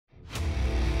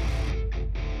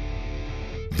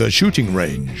the shooting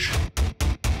range.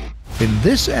 In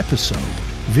this episode,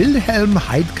 Wilhelm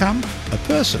Heidkamp, a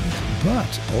person,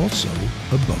 but also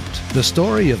a boat. The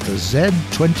story of the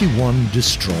Z-21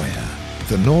 destroyer,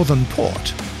 the northern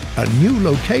port, a new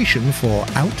location for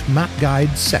Out-Map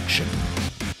Guide section.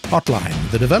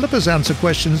 Hotline, the developers answer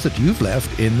questions that you've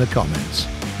left in the comments.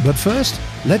 But first,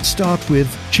 let's start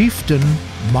with Chieftain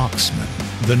Marksman,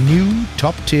 the new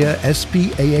top-tier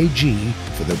SPAAG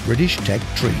for the British tech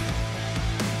tree.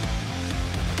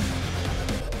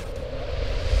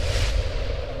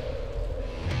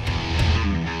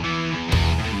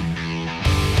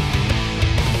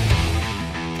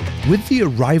 With the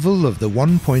arrival of the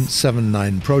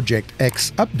 1.79 Project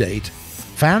X update,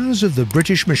 fans of the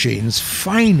British machines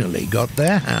finally got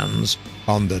their hands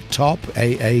on the top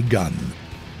AA gun,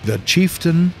 the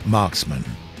Chieftain Marksman.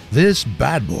 This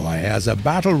bad boy has a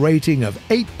battle rating of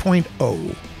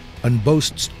 8.0 and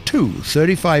boasts two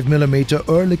 35mm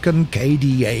Oerlikon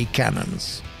KDA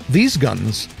cannons. These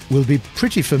guns will be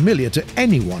pretty familiar to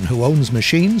anyone who owns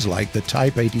machines like the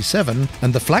Type 87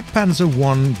 and the Flakpanzer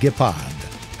I Gepard.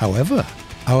 However,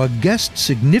 our guest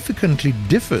significantly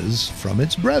differs from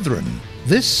its brethren.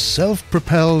 This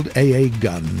self-propelled AA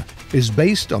gun is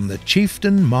based on the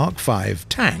Chieftain Mark V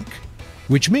tank,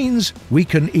 which means we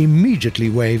can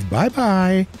immediately wave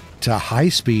bye-bye to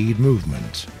high-speed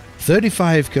movement.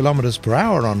 35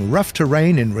 km/h on rough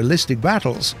terrain in realistic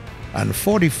battles, and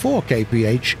 44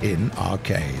 kph in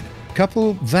arcade.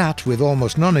 Couple that with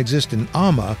almost non-existent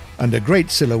armor and a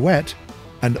great silhouette,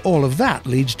 and all of that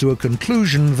leads to a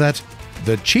conclusion that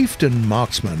the Chieftain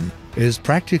Marksman is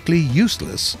practically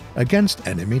useless against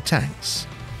enemy tanks.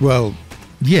 Well,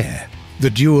 yeah,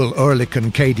 the dual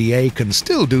Oerlikon KDA can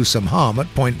still do some harm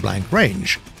at point-blank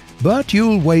range, but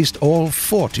you'll waste all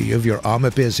 40 of your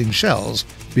armor-piercing shells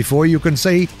before you can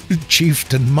say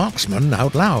Chieftain Marksman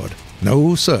out loud.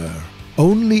 No, sir.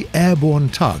 Only airborne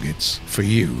targets for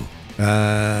you.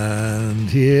 And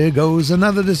here goes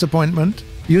another disappointment.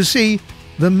 You see,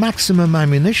 the maximum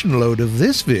ammunition load of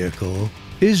this vehicle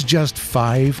is just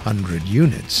 500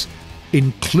 units,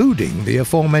 including the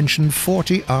aforementioned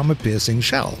 40 armor-piercing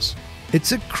shells.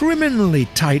 It's a criminally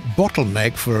tight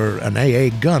bottleneck for an AA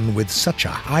gun with such a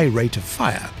high rate of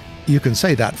fire. You can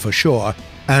say that for sure,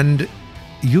 and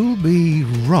you'll be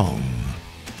wrong.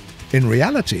 In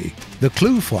reality, the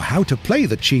clue for how to play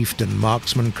the Chieftain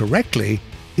Marksman correctly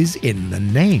is in the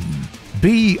name.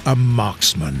 Be a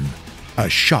marksman, a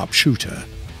sharpshooter.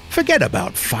 Forget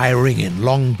about firing in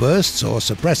long bursts or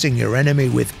suppressing your enemy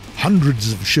with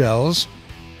hundreds of shells.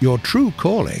 Your true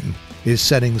calling is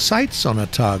setting sights on a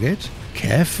target,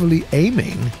 carefully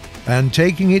aiming, and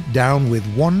taking it down with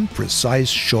one precise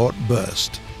short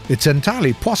burst. It's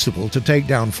entirely possible to take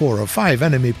down 4 or 5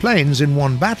 enemy planes in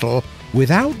one battle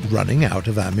without running out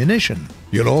of ammunition.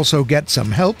 You'll also get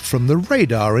some help from the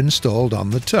radar installed on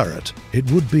the turret.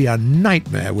 It would be a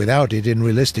nightmare without it in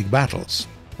realistic battles.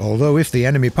 Although if the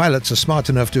enemy pilots are smart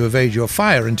enough to evade your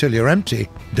fire until you're empty,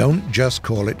 don't just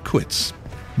call it quits.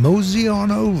 Mosey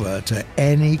on over to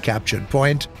any captured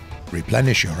point,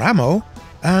 replenish your ammo,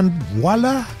 and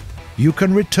voila! You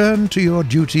can return to your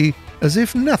duty as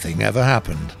if nothing ever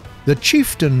happened. The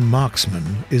Chieftain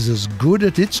Marksman is as good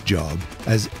at its job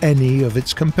as any of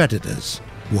its competitors.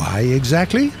 Why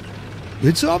exactly?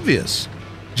 It's obvious.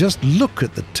 Just look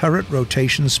at the turret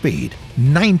rotation speed,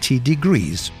 90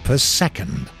 degrees per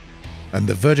second. And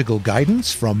the vertical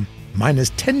guidance from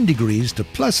 -10 degrees to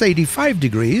 +85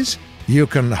 degrees, you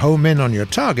can home in on your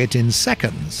target in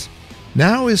seconds.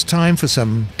 Now is time for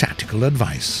some tactical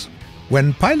advice.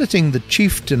 When piloting the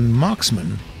Chieftain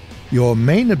Marksman, your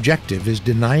main objective is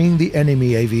denying the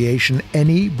enemy aviation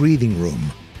any breathing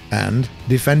room and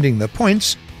defending the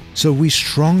points, so we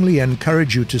strongly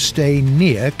encourage you to stay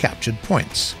near captured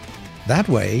points. That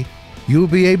way, you'll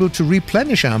be able to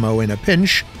replenish ammo in a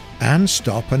pinch and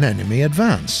stop an enemy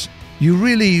advance. You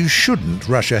really shouldn't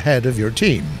rush ahead of your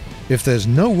team. If there's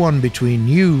no one between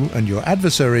you and your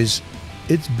adversaries,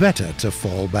 it's better to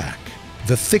fall back.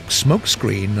 The thick smoke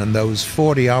screen and those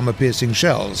 40 armor-piercing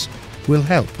shells will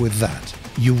help with that.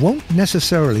 You won't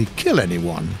necessarily kill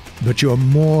anyone, but you're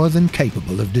more than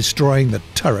capable of destroying the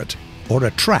turret or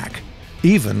a track,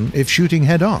 even if shooting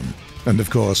head-on. And of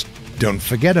course, don't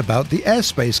forget about the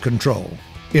airspace control.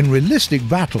 In realistic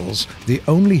battles, the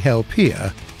only help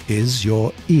here is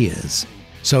your ears.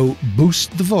 So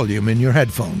boost the volume in your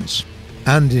headphones.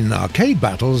 And in arcade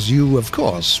battles, you, of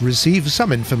course, receive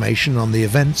some information on the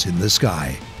events in the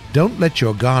sky. Don't let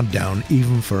your guard down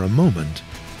even for a moment,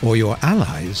 or your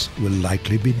allies will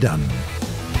likely be done.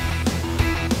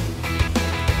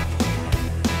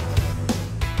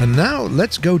 And now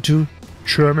let's go to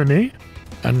Germany.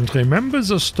 and remember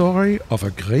the story of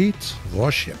a great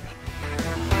warship.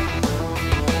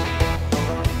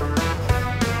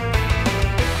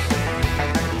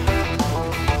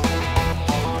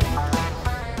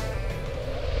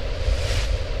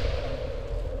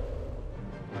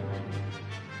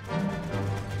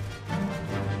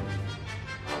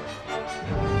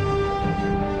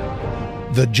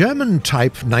 The German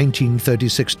Type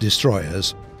 1936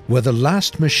 destroyers were the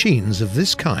last machines of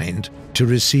this kind to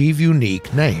receive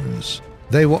unique names.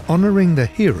 They were honoring the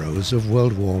heroes of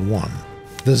World War I.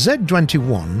 The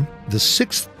Z-21, the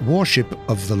sixth warship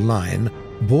of the line,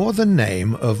 bore the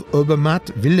name of Obermatt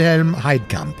Wilhelm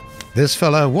Heidkamp. This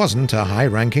fellow wasn't a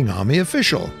high-ranking army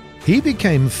official. He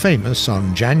became famous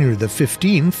on January the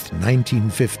 15th,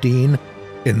 1915,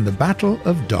 in the Battle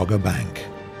of Dogger Bank.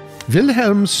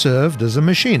 Wilhelm served as a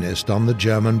machinist on the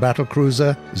German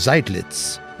battlecruiser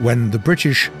Seydlitz when the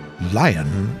British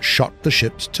Lion shot the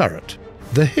ship's turret.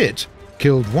 The hit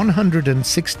killed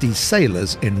 160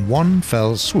 sailors in one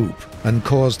fell swoop and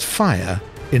caused fire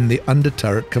in the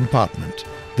under-turret compartment.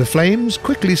 The flames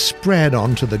quickly spread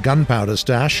onto the gunpowder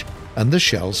stash and the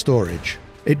shell storage.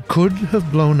 It could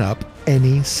have blown up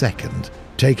any second,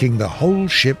 taking the whole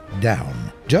ship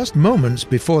down. Just moments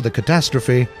before the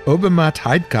catastrophe, Obermatt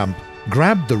Heidkamp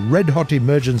grabbed the red-hot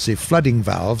emergency flooding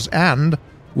valves and,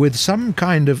 with some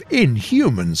kind of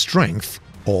inhuman strength,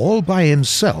 all by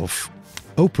himself,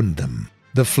 opened them.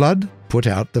 The flood put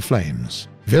out the flames.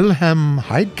 Wilhelm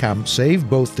Heidkamp saved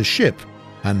both the ship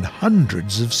and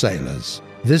hundreds of sailors.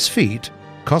 This feat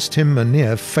cost him a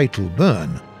near-fatal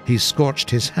burn. He scorched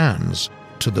his hands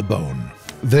to the bone.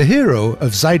 The hero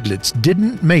of Seydlitz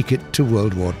didn't make it to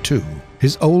World War II.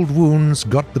 His old wounds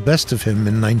got the best of him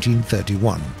in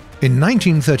 1931. In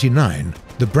 1939,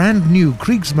 the brand-new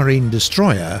Kriegsmarine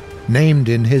destroyer, named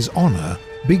in his honor,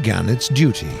 began its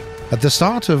duty. At the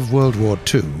start of World War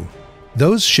II,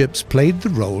 those ships played the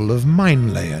role of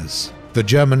mine layers. The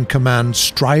German command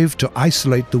strived to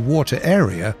isolate the water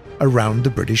area around the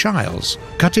British Isles,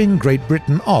 cutting Great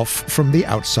Britain off from the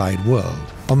outside world.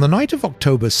 On the night of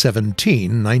October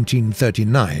 17,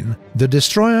 1939, the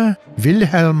destroyer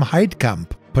Wilhelm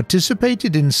Heidkamp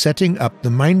participated in setting up the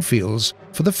minefields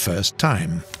for the first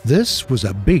time. This was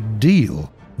a big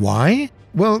deal. Why?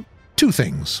 Well, two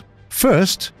things.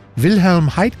 First, Wilhelm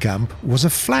Heidkamp was a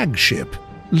flagship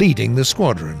leading the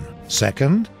squadron.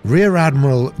 Second, Rear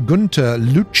Admiral Gunther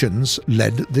Lütjens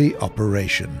led the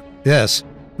operation. Yes,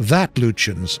 that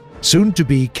Lütjens, soon to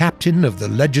be captain of the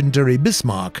legendary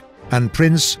Bismarck, and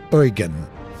Prince Eugen.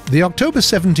 The October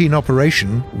 17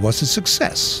 operation was a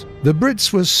success. The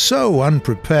Brits were so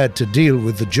unprepared to deal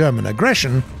with the German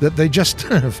aggression that they just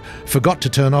forgot to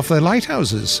turn off their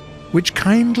lighthouses, which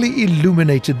kindly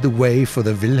illuminated the way for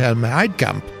the Wilhelm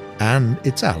Heidkamp and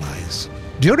its allies.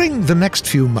 During the next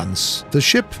few months, the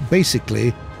ship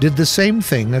basically did the same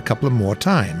thing a couple of more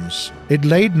times. It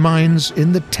laid mines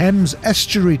in the Thames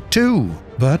estuary too.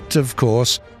 But, of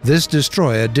course, this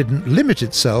destroyer didn't limit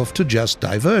itself to just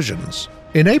diversions.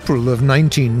 In April of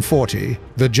 1940,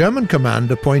 the German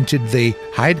command appointed the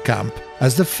Heidkamp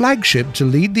as the flagship to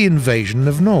lead the invasion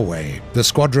of Norway. The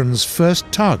squadron's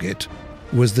first target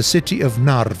was the city of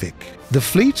Narvik. The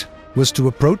fleet was to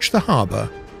approach the harbour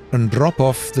and drop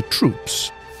off the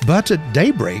troops. But at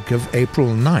daybreak of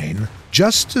April 9,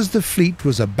 just as the fleet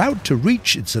was about to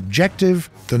reach its objective,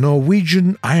 the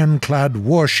Norwegian ironclad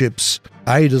warships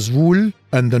Eidsvoll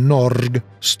and the Norge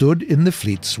stood in the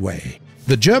fleet's way.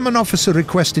 The German officer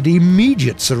requested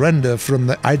immediate surrender from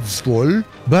the Eidsvoll,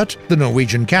 but the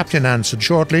Norwegian captain answered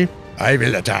shortly, "I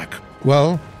will attack."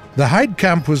 Well, the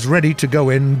Heidkamp was ready to go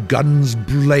in, guns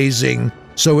blazing,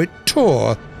 so it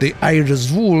tore the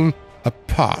Eidsvoll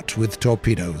apart with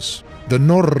torpedoes. The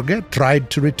Norge tried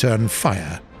to return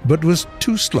fire, but was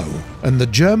too slow, and the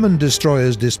German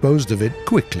destroyers disposed of it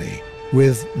quickly.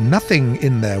 With nothing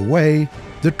in their way,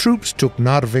 the troops took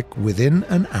Narvik within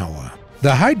an hour.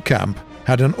 The Heidkamp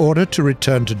had an order to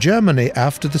return to Germany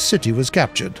after the city was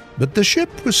captured, but the ship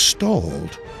was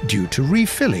stalled due to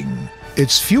refilling.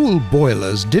 Its fuel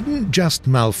boilers didn't just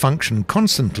malfunction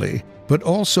constantly, but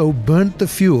also burnt the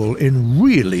fuel in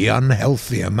really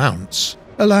unhealthy amounts.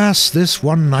 Alas, this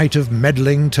one night of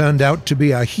meddling turned out to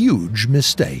be a huge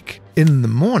mistake. In the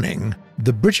morning,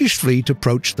 the British fleet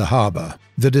approached the harbour.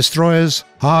 The destroyers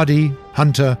Hardy,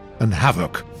 Hunter, and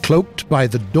Havoc, cloaked by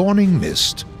the dawning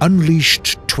mist,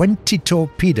 unleashed 20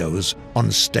 torpedoes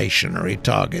on stationary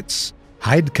targets.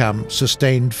 Heidkamp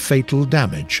sustained fatal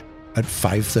damage at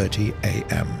 5:30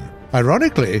 a.m.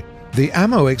 Ironically, the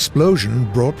ammo explosion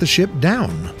brought the ship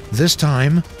down. This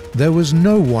time, there was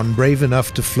no one brave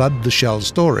enough to flood the shell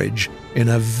storage in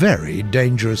a very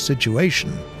dangerous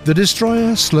situation. The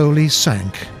destroyer slowly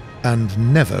sank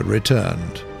and never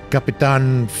returned.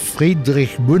 Captain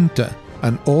Friedrich Bunte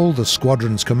and all the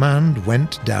squadron's command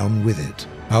went down with it.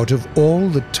 Out of all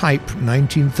the Type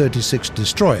 1936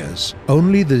 destroyers,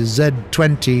 only the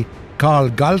Z-20 Karl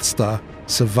Galster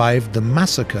survived the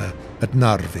massacre at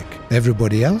Narvik.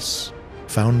 Everybody else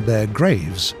found their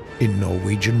graves in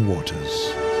Norwegian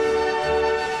waters.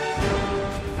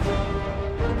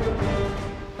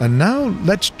 And now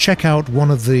let's check out one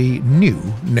of the new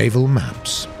naval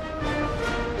maps.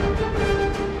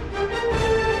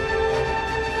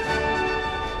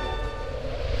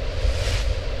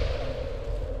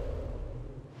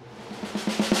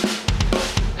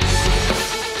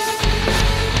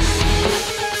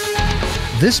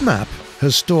 This map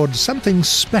has stored something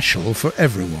special for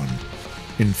everyone.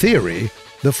 In theory,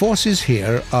 the forces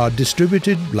here are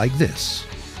distributed like this.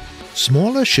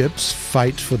 Smaller ships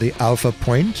fight for the Alpha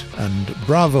Point, and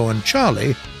Bravo and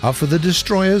Charlie are for the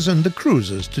destroyers and the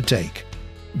cruisers to take.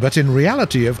 But in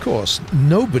reality, of course,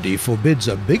 nobody forbids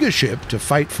a bigger ship to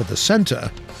fight for the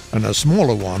center and a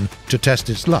smaller one to test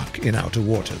its luck in outer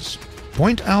waters.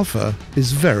 Point Alpha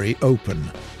is very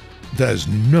open. There's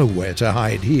nowhere to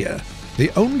hide here.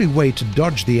 The only way to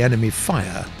dodge the enemy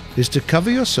fire is to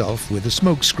cover yourself with a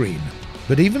smokescreen.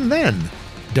 But even then,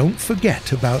 don't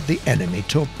forget about the enemy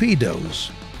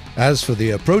torpedoes. As for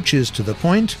the approaches to the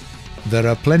point, there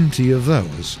are plenty of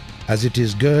those, as it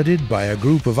is girded by a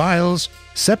group of isles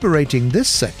separating this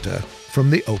sector from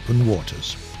the open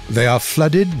waters. They are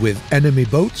flooded with enemy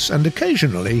boats, and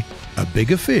occasionally a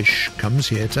bigger fish comes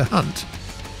here to hunt.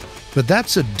 But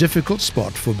that's a difficult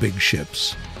spot for big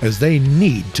ships, as they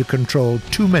need to control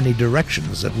too many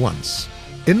directions at once.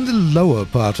 In the lower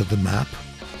part of the map,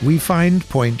 we find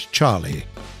Point Charlie.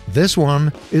 This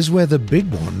one is where the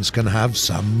big ones can have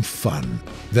some fun.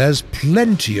 There's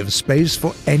plenty of space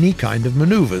for any kind of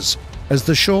maneuvers, as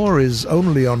the shore is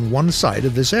only on one side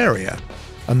of this area,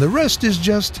 and the rest is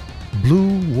just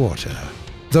blue water.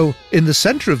 Though in the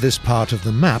center of this part of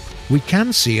the map, we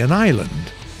can see an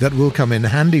island that will come in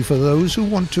handy for those who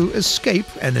want to escape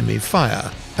enemy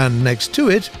fire. And next to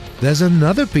it, there's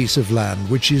another piece of land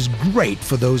which is great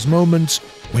for those moments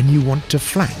when you want to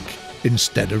flank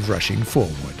instead of rushing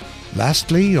forward.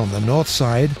 Lastly, on the north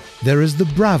side, there is the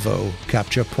Bravo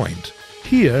capture point.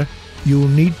 Here, you'll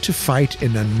need to fight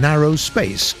in a narrow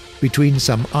space between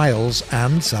some isles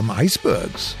and some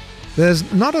icebergs.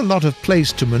 There's not a lot of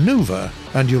place to maneuver,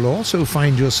 and you'll also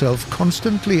find yourself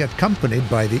constantly accompanied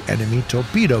by the enemy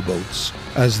torpedo boats,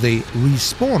 as the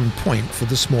respawn point for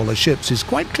the smaller ships is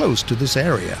quite close to this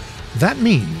area. That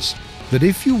means that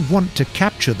if you want to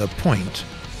capture the point,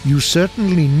 you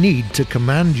certainly need to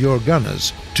command your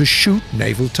gunners to shoot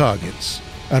naval targets.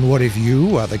 And what if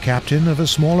you are the captain of a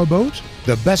smaller boat?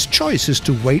 The best choice is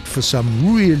to wait for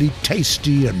some really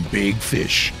tasty and big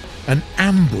fish and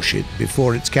ambush it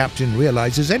before its captain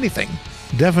realizes anything.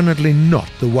 Definitely not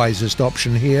the wisest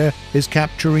option here is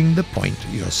capturing the point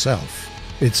yourself.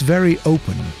 It's very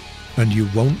open, and you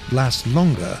won't last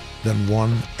longer than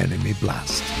one enemy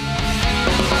blast.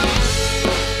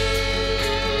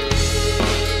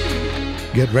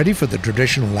 Get ready for the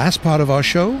traditional last part of our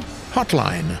show,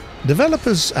 Hotline.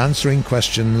 Developers answering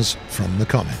questions from the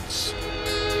comments.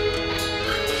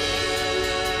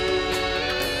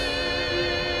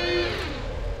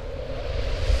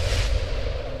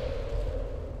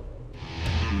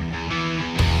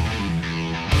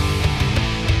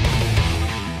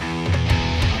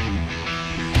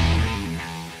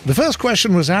 The first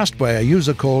question was asked by a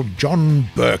user called John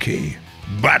Berkey.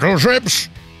 Battleships?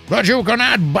 But you can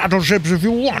add battleships if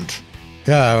you want.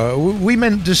 We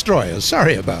meant destroyers,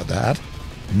 sorry about that.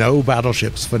 No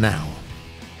battleships for now.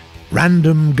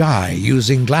 Random Guy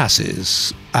Using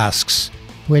Glasses asks,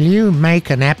 will you make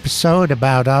an episode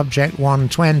about Object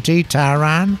 120,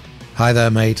 Taran? Hi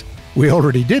there, mate. We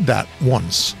already did that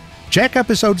once. Check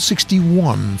episode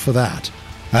 61 for that.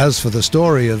 As for the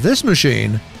story of this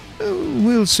machine,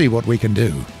 we'll see what we can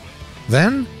do.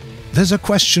 Then, there's a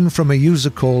question from a user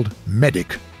called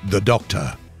Medic the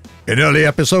Doctor. In early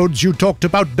episodes, you talked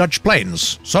about Dutch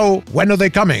planes, so when are they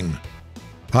coming?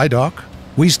 Hi, Doc.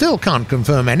 We still can't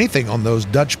confirm anything on those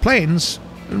Dutch planes.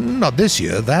 Not this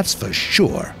year, that's for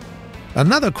sure.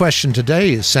 Another question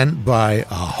today is sent by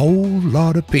a whole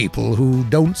lot of people who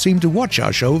don't seem to watch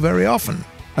our show very often,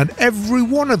 and every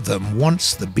one of them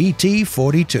wants the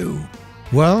BT-42.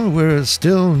 Well, we're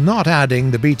still not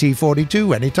adding the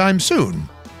BT-42 anytime soon.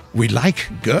 We like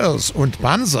Girls und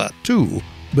Panzer too,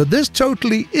 but this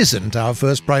totally isn't our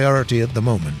first priority at the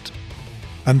moment.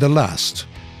 And the last,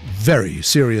 very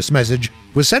serious message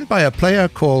was sent by a player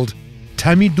called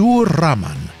Tamidur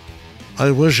Rahman.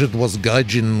 I wish it was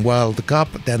Gaijin World Cup,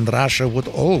 then Russia would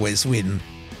always win.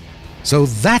 So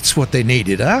that's what they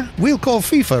needed, huh? We'll call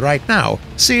FIFA right now,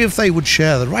 see if they would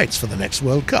share the rights for the next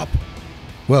World Cup.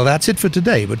 Well, that's it for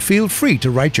today, but feel free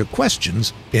to write your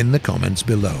questions in the comments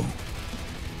below.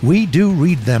 We do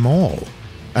read them all,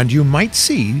 and you might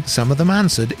see some of them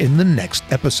answered in the next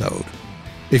episode.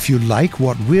 If you like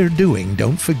what we're doing,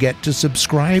 don't forget to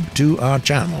subscribe to our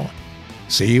channel.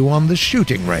 See you on the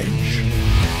shooting range.